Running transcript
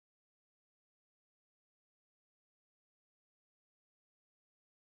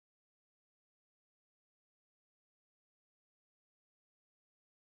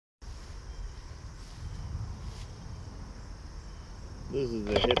This is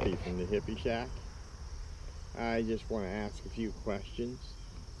the hippie from the Hippie Shack. I just want to ask a few questions,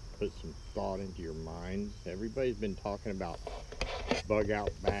 put some thought into your minds. Everybody's been talking about bug out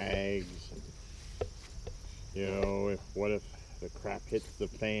bags, and, what if the crap hits the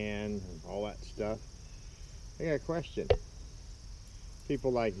fan and all that stuff. I got a question.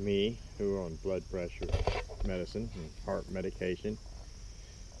 People like me who are on blood pressure medicine and heart medication,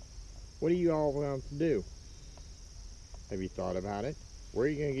 what do you all want to do? Have you thought about it? Where are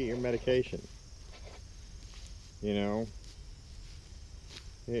you going to get your medication?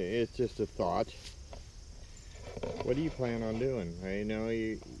 It's just a thought. What do you plan on doing?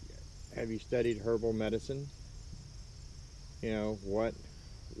 Have you studied herbal medicine? What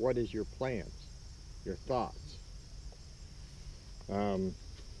is your plans, your thoughts? Um,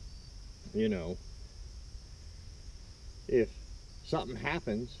 you know, if something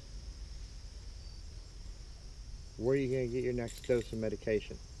happens, where are you going to get your next dose of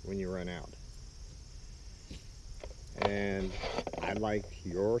medication when you run out? And I'd like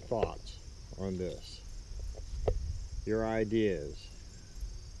your thoughts on this, your ideas.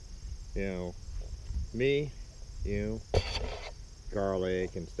 Me,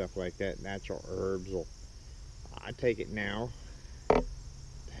 garlic and stuff like that, natural herbs. I take it now to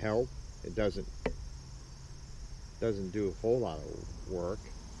help. It doesn't do a whole lot of work,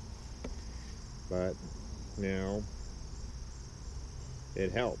 but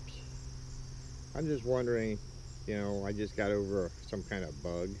it helps. I'm just wondering, I just got over some kind of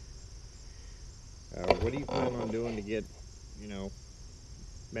bug. What do you plan on doing to get,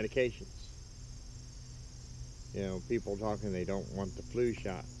 medications? People talking they don't want the flu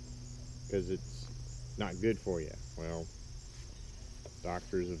shot because it's not good for you. Well,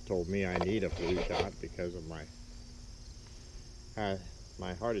 doctors have told me I need a flu shot because of my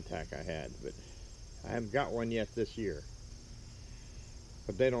heart attack I had, but I haven't got one yet this year.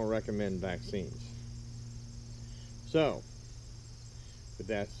 But they don't recommend vaccines. So, with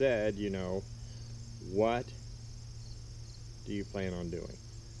that said, what do you plan on doing?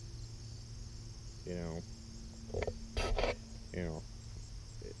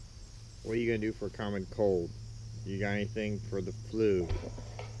 What are you going to do for a common cold? You got anything for the flu?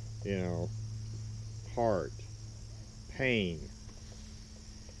 Heart, pain.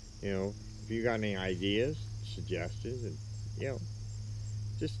 If you got any ideas, suggestions, and,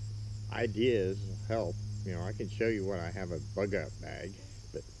 just ideas will help. I can show you what I have a bug out bag,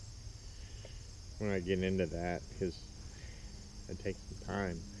 but when I get into that, because it takes some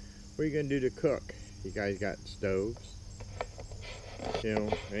time. What are you going to do to cook? You guys got stoves?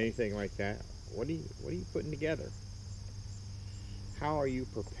 Anything like that? What are you putting together? How are you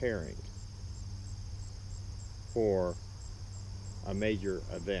preparing for a major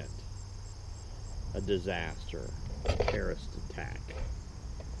event, a disaster, a terrorist attack?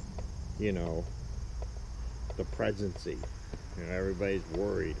 The presidency. Everybody's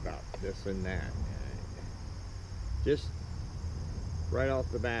worried about this and that. Just right off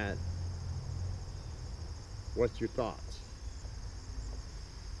the bat, what's your thoughts?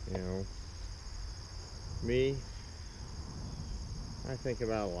 Me, I think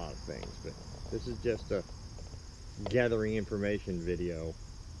about a lot of things, but this is just a gathering information video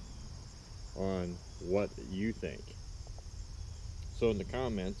on what you think. So in the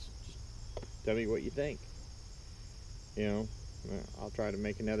comments, just tell me what you think. I'll try to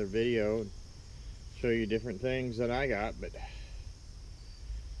make another video and show you different things that I got, but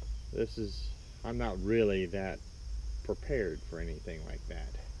I'm not really that prepared for anything like that.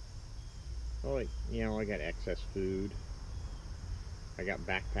 Well, I got excess food. I got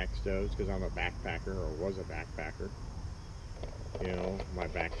backpack stoves because I'm a backpacker, or was a backpacker. My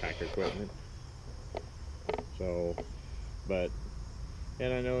backpack equipment. So,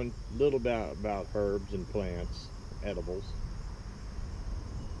 and I know a little about herbs and plants, edibles.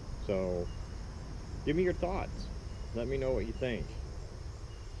 So, give me your thoughts. Let me know what you think.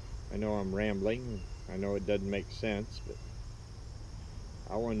 I know I'm rambling. I know it doesn't make sense, but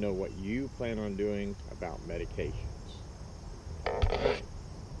I want to know what you plan on doing about medications. All right.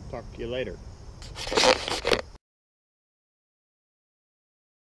 Talk to you later.